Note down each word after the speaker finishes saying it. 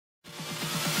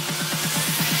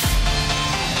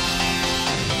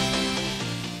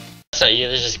yeah,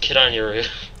 there's this kid on your roof.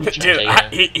 Dude,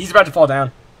 he's about to fall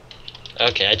down.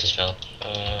 Okay, I just fell.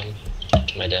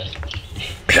 To my death.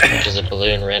 Because the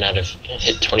balloon ran out of...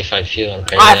 hit 25 fuel and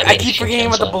apparently I keep forgetting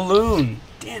about the balloon.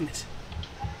 Damn it.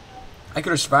 I could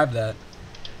have survived that.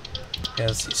 Okay,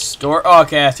 let's see. Store. Oh,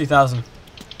 okay, that's 2,000.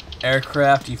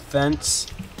 Aircraft, defense,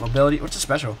 mobility. What's a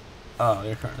special? Oh,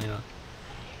 they're currently not.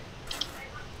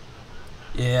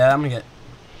 Yeah, I'm gonna get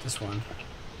this one.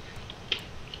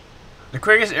 The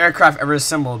quickest aircraft ever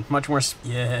assembled. Much more.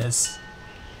 Yes.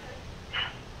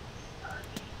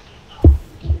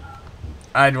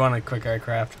 I'd want a quick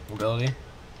aircraft mobility.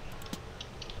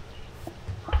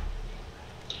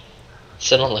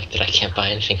 So I don't like that I can't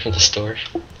buy anything from the store.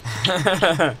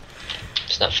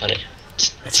 It's not funny.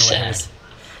 It's sad.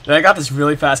 Dude, I got this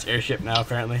really fast airship now,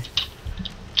 apparently.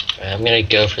 Right, I'm gonna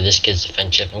go for this kid's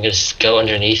defense ship. I'm gonna go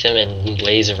underneath him and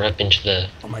laser up into the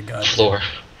floor.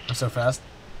 I'm so fast.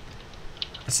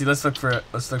 Let's see. Let's look for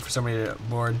somebody to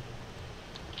board.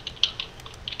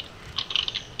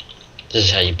 This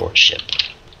is how you board ship.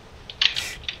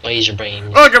 Why use your brain?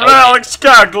 Look at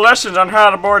Al3xcog's lessons on how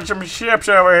to board some ships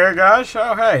over here, guys.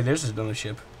 Oh, hey, there's another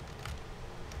ship.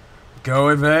 Go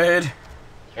invade.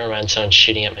 Never mind, someone's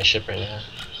shooting at my ship right now.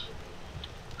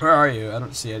 Where are you? I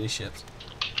don't see any ships.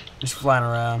 Just flying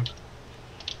around.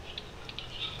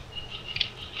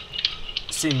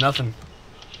 See nothing.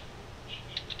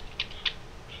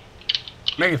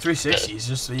 Making 360s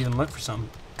just to even look for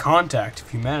some contact of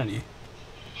humanity.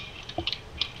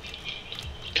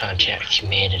 Contact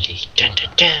humanity. Dun, dun,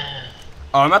 dun.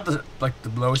 Oh, I'm at the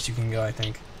lowest you can go, I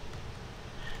think.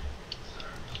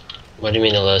 What do you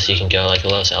mean the lowest you can go? Like the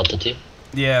lowest altitude?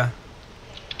 Yeah.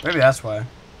 Maybe that's why.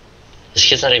 This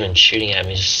kid's not even shooting at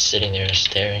me, just sitting there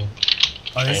staring.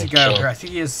 Oh, there's a guy over here. I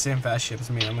think he has the same fast ship as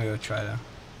me. I'm gonna go try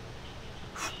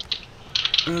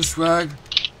to. Swag.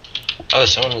 Oh,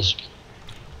 someone's.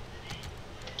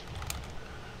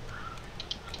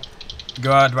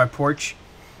 Go out to my porch.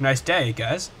 Nice day,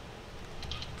 guys.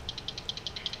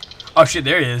 Oh shit,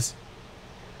 there he is.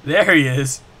 There he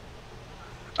is.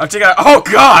 I'll take out. Oh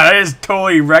god, I just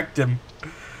totally wrecked him.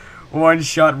 One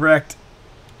shot wrecked.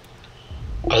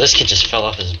 Oh, this kid just fell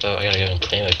off his boat. I gotta go and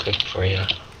claim it quick before you.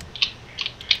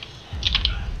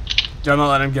 Don't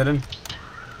let him get in.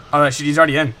 Oh shit, he's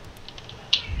already in.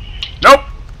 Nope.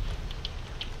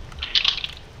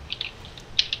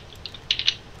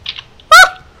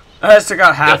 Ah! I just took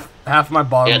out half my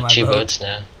bottom of my boat. You got 2 boats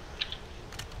now.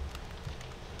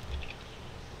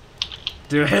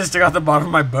 Dude, I just took out the bottom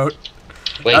of my boat.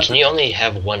 Wait, can you only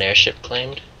have 1 airship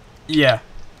claimed? Yeah.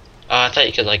 I thought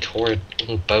you could like hoard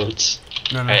boats.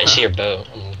 No. Alright, I see your boat.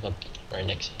 I'm up right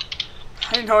next to you.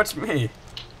 How do you know it's me?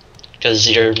 Because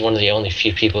you're one of the only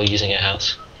few people using a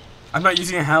house. I'm not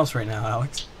using a house right now,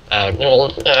 Alex. No, I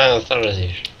thought it was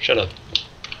you. Shut up.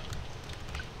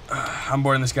 I'm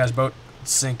boarding this guy's boat.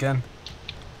 Let's sink in.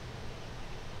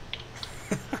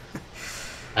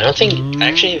 I don't think...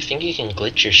 Actually, I think you can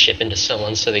glitch your ship into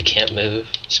someone so they can't move.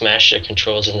 Smash their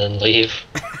controls and then leave.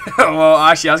 Well,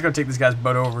 actually, I was going to take this guy's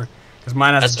boat over. Because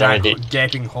mine has That's a giant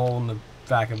gaping hole in the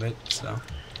back of it, so...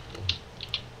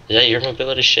 Is that your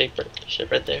mobility ship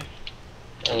right there?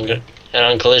 I'm good. Head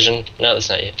on collision. No, that's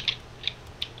not you.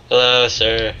 Hello,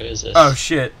 sir. Who is this? Oh,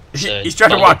 shit. He's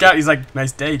trying to walk out. He's like,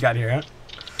 nice day you got here, huh?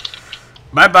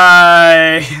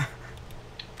 Bye-bye.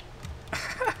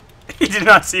 He did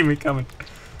not see me coming.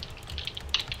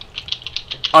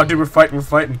 Oh, dude, we're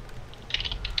fighting.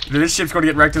 Dude, this ship's going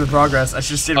to get wrecked in the progress. I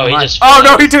should have stayed in mine. Oh,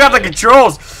 no, he took out the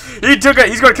controls. He's going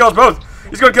to kill us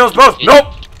both.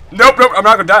 Nope. I'm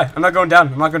not going to die. I'm not going down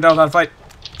without a fight.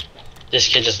 This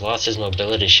kid just lost his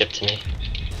mobility ship to me.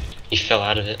 He fell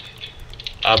out of it.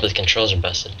 Oh, but the controls are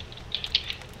busted.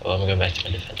 Oh, I'm going to go back to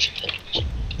my defense ship then.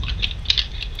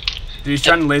 Dude, he's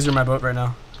trying to laser my boat right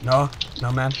now. No,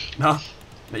 man. No,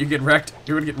 you get wrecked.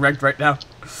 You're going to get wrecked right now.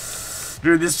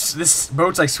 Dude, this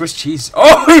boat's like Swiss cheese.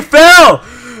 Oh, he fell!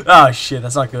 Oh shit,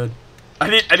 that's not good.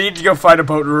 I need to go find a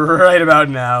boat right about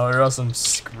now, or else I'm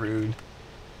screwed.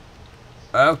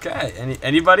 Okay,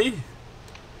 anybody?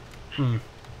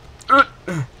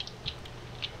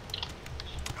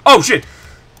 Oh shit!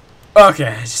 Okay,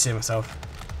 I just saved myself.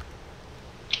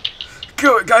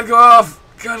 Gotta go off.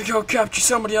 Gotta go capture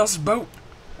somebody else's boat.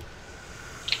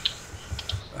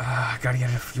 Gotta get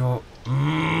enough fuel.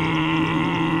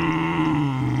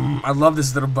 I love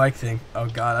this little bike thing. Oh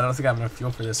god, I don't think I have enough fuel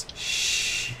for this.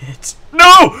 Shit.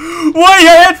 No! Why?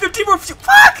 I had 15 more fuel.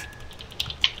 Fuck!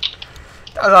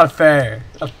 That was not fair.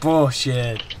 That's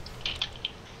bullshit.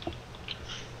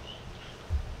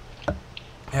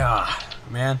 Yeah,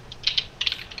 man.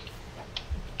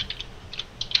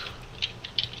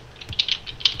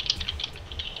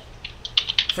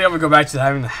 I think I'm gonna go back to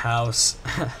having the house.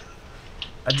 I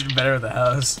did better with the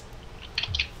house.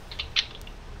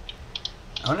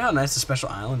 I wonder how nice the special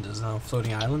island is now.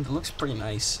 Floating island. It looks pretty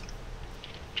nice.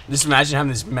 Just imagine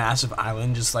having this massive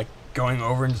island just like going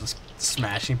over and just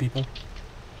smashing people.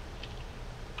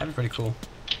 That'd be pretty cool.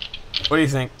 What do you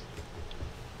think?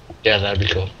 Yeah, that'd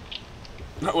be cool.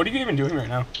 What are you even doing right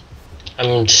now?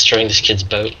 I'm destroying this kid's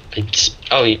boat. He's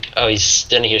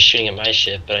standing here shooting at my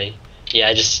ship, but I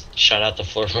just shot out the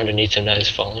floor from underneath him. Now he's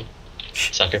falling.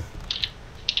 Sucker.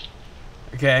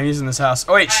 Okay, I'm using this house.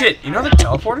 Oh wait, shit! You know the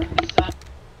teleporter?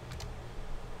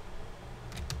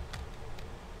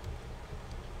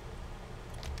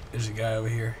 There's a guy over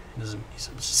here. He's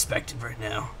unsuspected right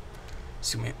now.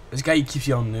 This guy keeps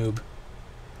yelling noob.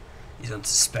 He's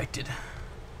unsuspected.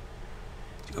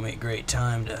 It's gonna make a great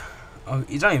time to. Oh,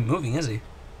 he's not even moving, is he?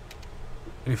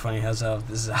 It'd be funny. This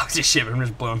is Alex's ship. I'm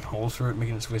just blowing holes through it,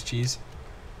 making it Swiss cheese.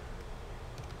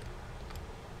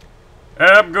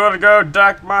 I'm gonna go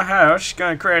dock my house.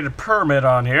 Gonna create a permit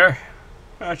on here.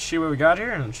 Let's see what we got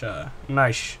here. It's a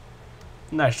nice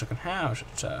looking house.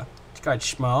 It's quite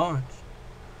small. It's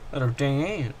little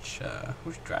dingy. It's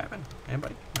who's driving?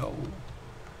 Anybody? No.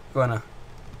 It's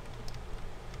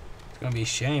gonna be a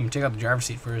shame. Take out the driver's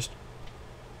seat first.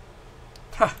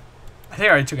 Huh. I think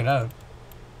I already took it out.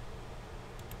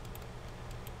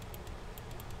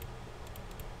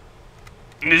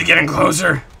 I need to get in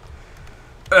closer.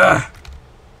 Ugh.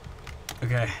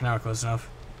 Okay, now we're close enough.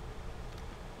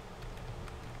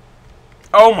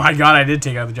 Oh my god, I did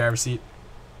take out the driver's seat.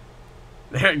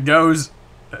 There it goes.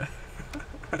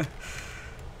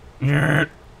 Nerd.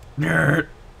 Nerd.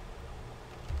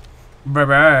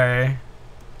 Bye-bye.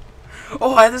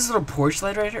 Oh, I have this little porch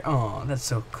light right here. Oh, that's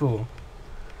so cool.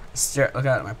 Look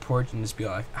out at my porch and just be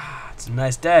like, ah, it's a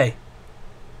nice day.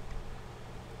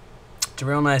 It's a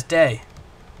real nice day.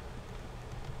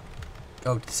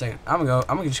 Oh, just a second. I'm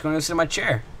just gonna go sit in my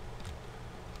chair.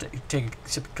 Take a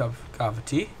sip of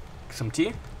tea, some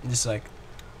tea, and just like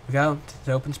look out to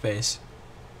the open space.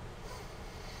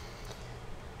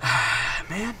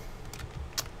 Man,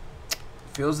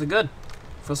 feels good.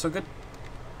 Feels so good.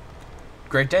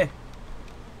 Great day.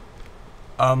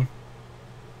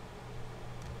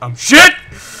 Shit!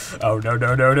 Oh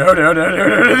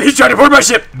no! He's trying to board my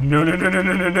ship! No! Get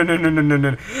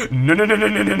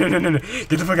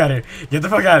the fuck out of here! Get the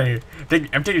fuck out of here!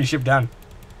 I'm taking the ship down.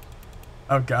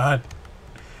 Oh god!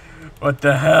 What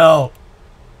the hell?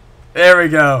 There we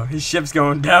go. His ship's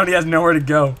going down. He has nowhere to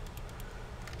go.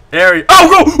 There he.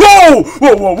 Oh!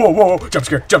 Whoa! Jump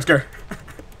scare!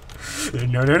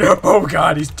 No! Oh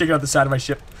god! He's taking out the side of my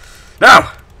ship.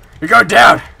 No! You're going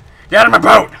down! Get out of my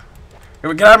boat!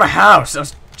 Get out of my house! I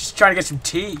was just trying to get some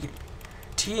tea.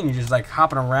 And you're just like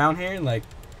hopping around here like.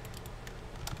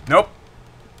 Nope.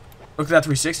 Look at that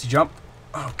 360 jump.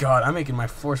 Oh god, I'm making my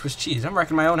 4 Swiss cheese. I'm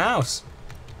wrecking my own house.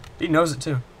 He knows it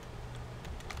too.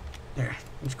 There.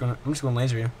 I'm just gonna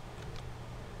laser you.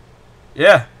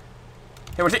 Yeah.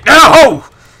 Hey, what? No! Oh!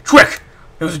 Trick!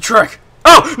 It was a trick.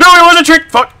 Oh! No, it wasn't a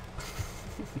trick! Fuck!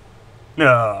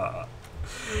 No.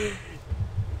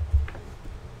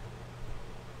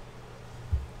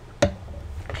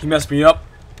 He messed me up.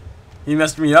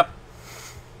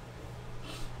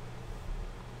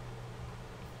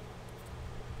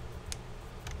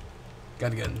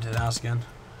 Gotta get into the house again.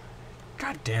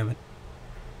 God damn it.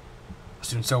 I was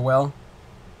doing so well.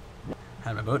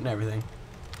 Had my boat and everything.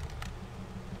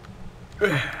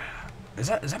 Is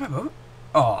that my boat?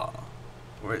 Oh.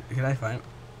 Where can I find it?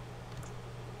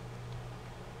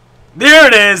 There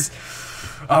it is!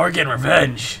 Oh, we're getting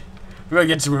revenge. We're gonna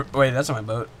get some. Wait, that's not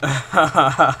my boat.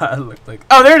 It looked like.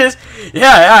 Oh, there it is.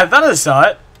 Yeah, I thought I saw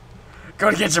it.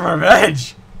 Going to get some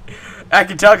revenge. I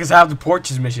can tell because half the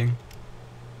porch is missing.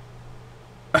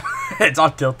 It's all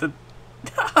tilted.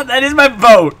 That is my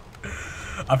boat.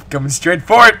 I'm coming straight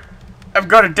for it. I'm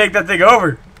gonna take that thing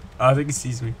over. Oh, I think he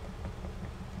sees me.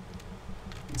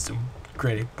 There's some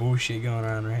crazy bullshit going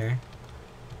on right here.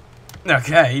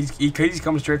 Okay, he's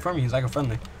coming straight for me. He's like a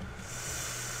friendly.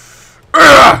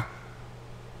 Ugh!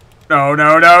 No!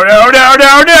 Don't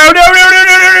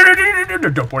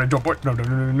board it. No.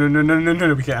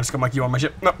 We can't have scum like you on my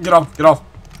ship. No, get off.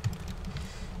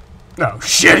 No,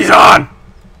 shit, he's on!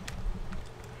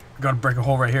 Gotta break a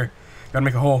hole right here. Gotta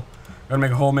make a hole.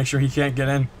 Make sure he can't get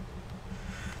in.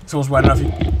 This hole's wide enough. He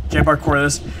can't parkour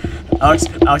this. Alex,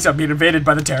 I'm being invaded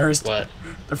by the terrorists. What?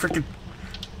 They're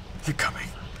coming.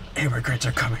 Immigrants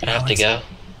are coming. I have to go.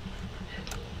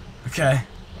 Okay.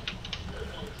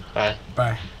 Bye.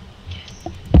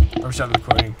 I'm shutting the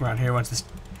recording around here once this.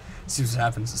 See what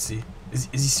happens. Let's see. Is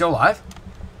he still alive?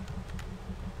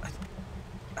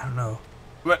 I don't know.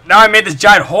 But now I made this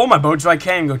giant hole in my boat so I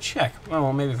can't even go check.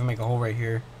 Well, maybe if I make a hole right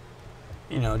here.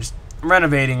 You know, just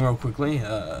renovating real quickly.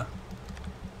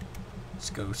 Let's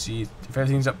go see if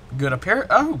everything's good up here.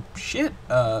 Oh, shit.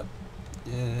 Yeah.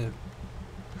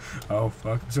 Oh,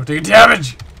 fuck. I'm still taking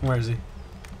damage. Where is he?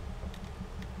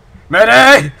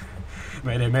 Mayday!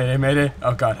 Mayday, mayday, mayday.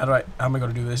 Oh, God. How am I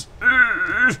going to do this?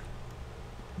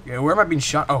 Yeah, where am I being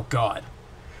shot? Oh, God.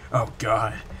 Oh,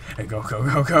 God. Hey, go, go,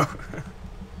 go, go.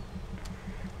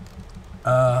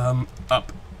 Up. Oh,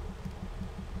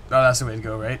 that's the way to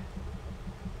go, right?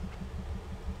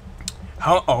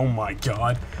 How? Oh, my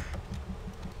God.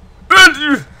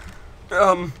 I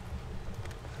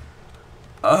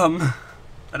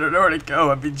don't know where to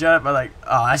go. I'm being shot by, like...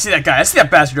 Oh, I see that guy. I see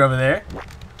that bastard over there.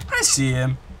 I see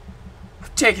him. I'm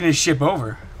taking his ship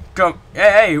over. Go.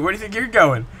 Hey, where do you think you're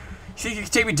going? You think you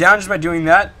can take me down just by doing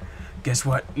that? Guess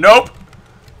what? Nope.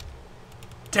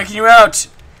 Taking you out.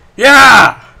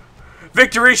 Yeah!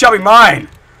 Victory shall be mine.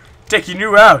 Taking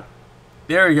you out.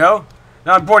 There we go.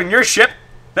 Now I'm boarding your ship.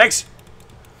 Thanks.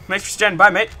 Thanks for standing by,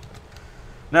 mate.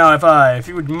 Now, if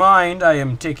you would mind, I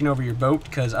am taking over your boat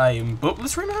because I am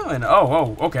boatless right now. And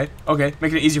okay,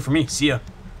 making it easier for me. See ya.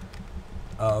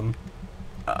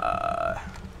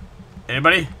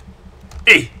 Anybody?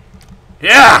 Hey,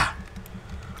 yeah.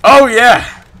 Oh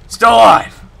yeah, still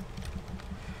alive.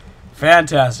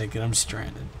 Fantastic, and I'm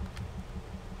stranded.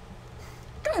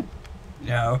 Good.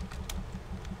 No.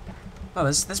 Oh,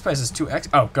 this place is 2x.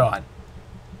 Oh God.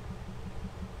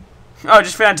 Oh,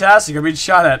 just fantastic. I'm being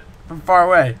shot at from far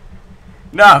away.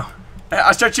 No.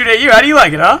 I'll start shooting at you. How do you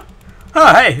like it, huh?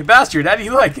 Oh, hey, bastard. How do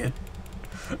you like it?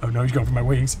 Oh, no, he's going for my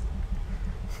wings.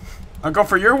 I'll go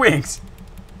for your wings.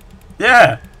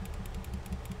 Yeah.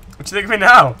 What you think of me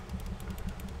now?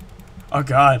 Oh,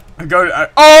 God. I'm going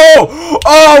to...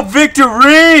 Oh,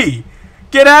 victory!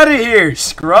 Get out of here,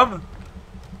 scrub.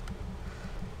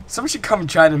 Someone should come and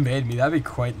try to invade me. That'd be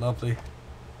quite lovely.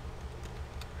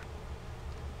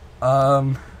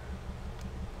 Oh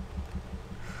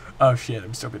shit,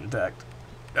 I'm still being attacked.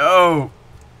 No!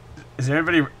 Is there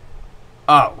anybody...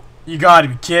 Oh, you gotta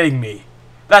be kidding me.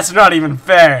 That's not even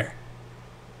fair.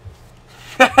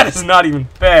 That is not even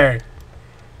fair.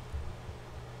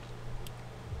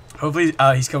 Hopefully...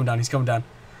 he's coming down, he's coming down.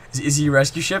 Is he a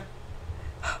rescue ship?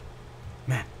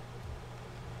 Man.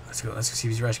 Let's go see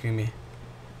if he's rescuing me.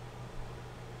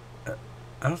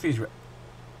 I don't think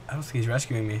he's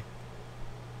rescuing me.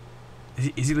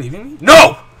 Is he leaving me?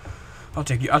 No! I'll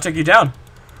take you down.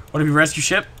 Want to be rescue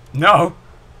ship? No.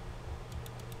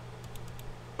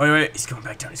 Wait. He's coming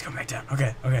back down.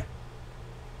 Okay.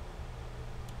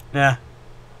 Nah.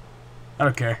 I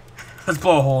don't care. Let's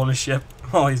blow a hole in his ship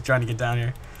while he's trying to get down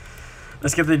here.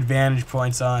 Let's get the advantage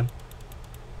points on.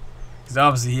 Because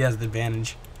obviously he has the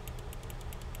advantage.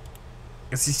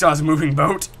 Guess he still has a moving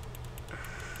boat.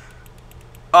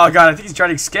 Oh God, I think he's trying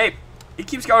to escape. He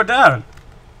keeps going down.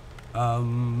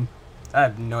 I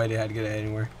have no idea how to get it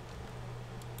anywhere.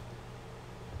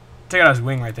 Take out his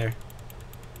wing right there.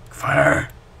 Fire!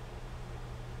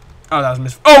 Oh, that was a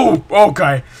miss. Oh!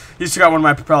 Okay. He just took out one of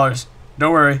my propellers.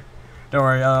 Don't worry.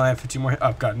 I have 15 more.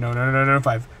 Oh, God. No.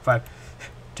 Five.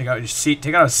 Take out your seat.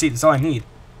 Take out a seat. That's all I need.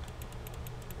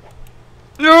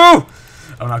 No!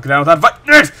 I'll knock it down without a fight.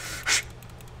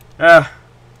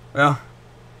 Well.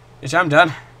 Yes, I'm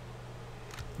done.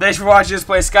 Thanks for watching this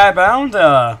play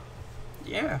Skybound.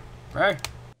 Yeah. Right.